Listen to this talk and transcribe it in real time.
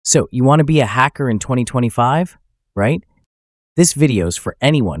So, you want to be a hacker in 2025, right? This video's for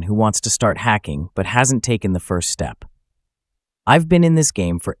anyone who wants to start hacking but hasn't taken the first step. I've been in this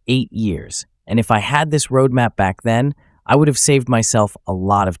game for 8 years, and if I had this roadmap back then, I would have saved myself a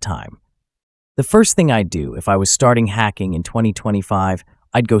lot of time. The first thing I'd do if I was starting hacking in 2025,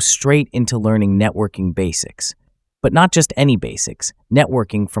 I'd go straight into learning networking basics. But not just any basics,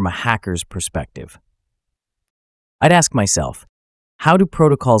 networking from a hacker's perspective. I'd ask myself, how do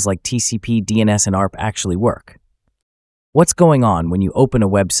protocols like TCP, DNS, and ARP actually work? What's going on when you open a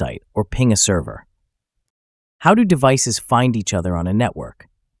website or ping a server? How do devices find each other on a network?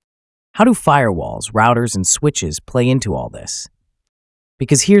 How do firewalls, routers, and switches play into all this?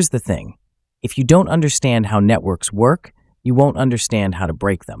 Because here's the thing, if you don't understand how networks work, you won't understand how to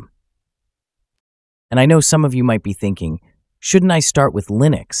break them. And I know some of you might be thinking, shouldn't I start with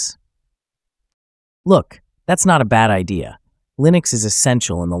Linux? Look, that's not a bad idea. Linux is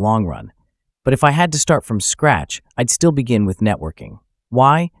essential in the long run. But if I had to start from scratch, I'd still begin with networking.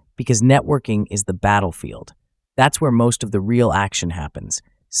 Why? Because networking is the battlefield. That's where most of the real action happens.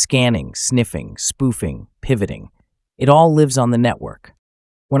 Scanning, sniffing, spoofing, pivoting. It all lives on the network.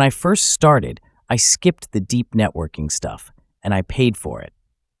 When I first started, I skipped the deep networking stuff, and I paid for it.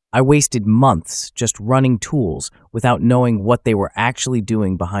 I wasted months just running tools without knowing what they were actually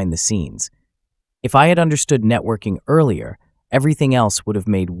doing behind the scenes. If I had understood networking earlier, everything else would have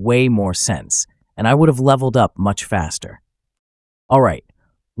made way more sense, and I would have leveled up much faster. All right,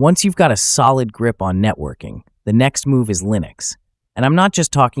 once you've got a solid grip on networking, the next move is Linux. And I'm not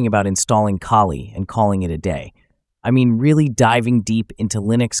just talking about installing Kali and calling it a day. I mean really diving deep into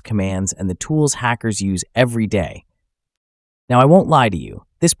Linux commands and the tools hackers use every day. Now, I won't lie to you,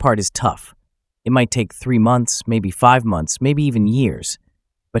 this part is tough. It might take 3 months, maybe 5 months, maybe even years.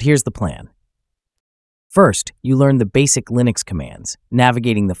 But here's the plan. First, you learn the basic Linux commands,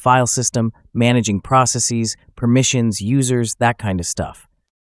 navigating the file system, managing processes, permissions, users, that kind of stuff.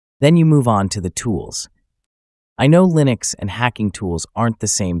 Then you move on to the tools. I know Linux and hacking tools aren't the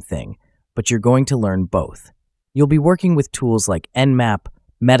same thing, but you're going to learn both. You'll be working with tools like Nmap,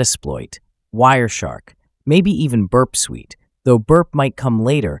 Metasploit, Wireshark, maybe even Burp Suite, though Burp might come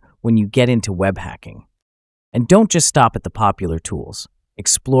later when you get into web hacking. And don't just stop at the popular tools.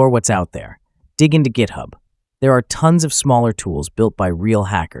 Explore what's out there. Dig into GitHub. There are tons of smaller tools built by real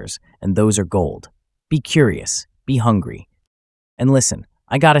hackers, and those are gold. Be curious. Be hungry. And listen,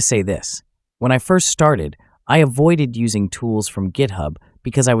 I gotta say this. When I first started, I avoided using tools from GitHub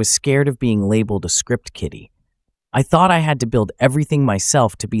because I was scared of being labeled a script kiddie. I thought I had to build everything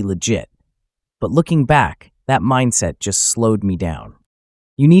myself to be legit. But looking back, that mindset just slowed me down.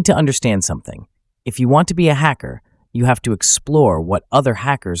 You need to understand something. If you want to be a hacker, you have to explore what other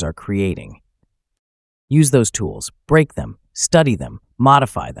hackers are creating. Use those tools, break them, study them,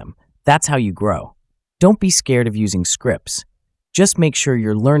 modify them. That's how you grow. Don't be scared of using scripts. Just make sure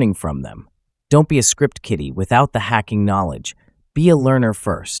you're learning from them. Don't be a script kiddie without the hacking knowledge. Be a learner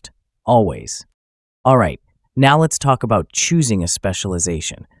first, always. All right, now let's talk about choosing a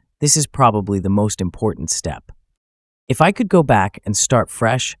specialization. This is probably the most important step. If I could go back and start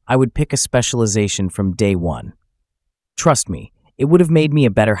fresh, I would pick a specialization from day one. Trust me, it would have made me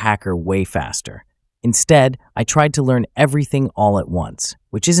a better hacker way faster. Instead, I tried to learn everything all at once,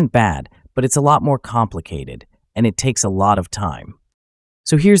 which isn't bad, but it's a lot more complicated, and it takes a lot of time.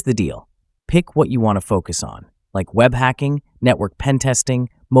 So here's the deal. Pick what you want to focus on, like web hacking, network pen testing,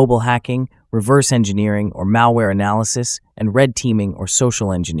 mobile hacking, reverse engineering or malware analysis, and red teaming or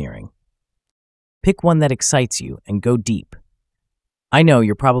social engineering. Pick one that excites you and go deep. I know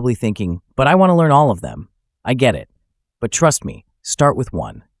you're probably thinking, but I want to learn all of them. I get it. But trust me, start with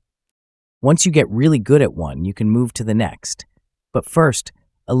one. Once you get really good at one, you can move to the next. But first,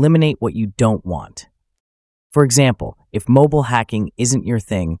 eliminate what you don't want. For example, if mobile hacking isn't your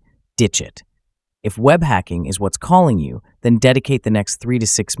thing, ditch it. If web hacking is what's calling you, then dedicate the next 3 to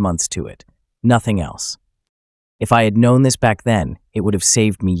 6 months to it. Nothing else. If I had known this back then, it would have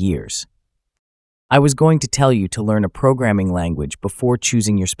saved me years. I was going to tell you to learn a programming language before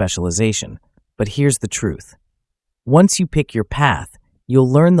choosing your specialization, but here's the truth. Once you pick your path, you'll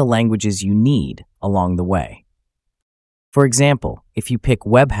learn the languages you need along the way. For example, if you pick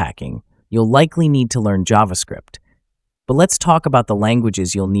web hacking, you'll likely need to learn JavaScript. But let's talk about the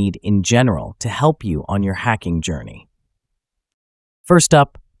languages you'll need in general to help you on your hacking journey. First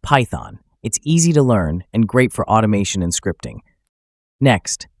up, Python. It's easy to learn and great for automation and scripting.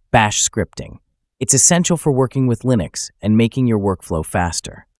 Next, Bash scripting. It's essential for working with Linux and making your workflow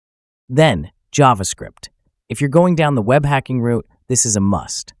faster. Then, JavaScript. If you're going down the web hacking route, this is a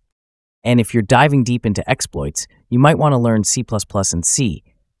must. And if you're diving deep into exploits, you might want to learn C++ and C.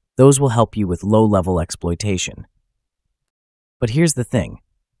 Those will help you with low-level exploitation. But here's the thing.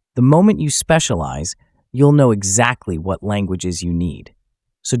 The moment you specialize, you'll know exactly what languages you need.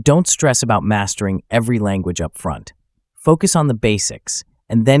 So don't stress about mastering every language up front. Focus on the basics,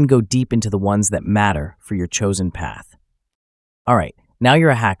 and then go deep into the ones that matter for your chosen path. All right, now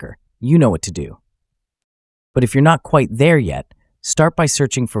you're a hacker. You know what to do. But if you're not quite there yet, start by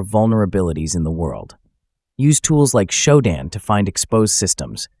searching for vulnerabilities in the world. Use tools like Shodan to find exposed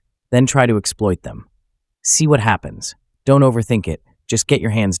systems, then try to exploit them. See what happens. Don't overthink it, just get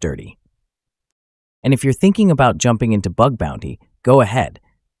your hands dirty. And if you're thinking about jumping into bug bounty, go ahead.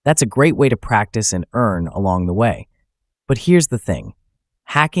 That's a great way to practice and earn along the way. But here's the thing.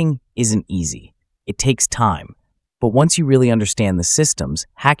 Hacking isn't easy. It takes time. But once you really understand the systems,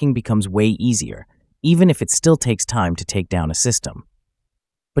 hacking becomes way easier, even if it still takes time to take down a system.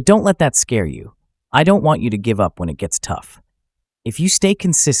 But don't let that scare you. I don't want you to give up when it gets tough. If you stay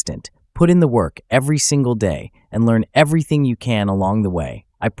consistent, put in the work every single day, and learn everything you can along the way,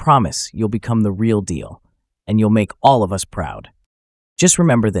 I promise you'll become the real deal, and you'll make all of us proud. Just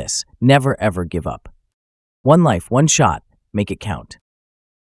remember this, never ever give up. One life, one shot, make it count.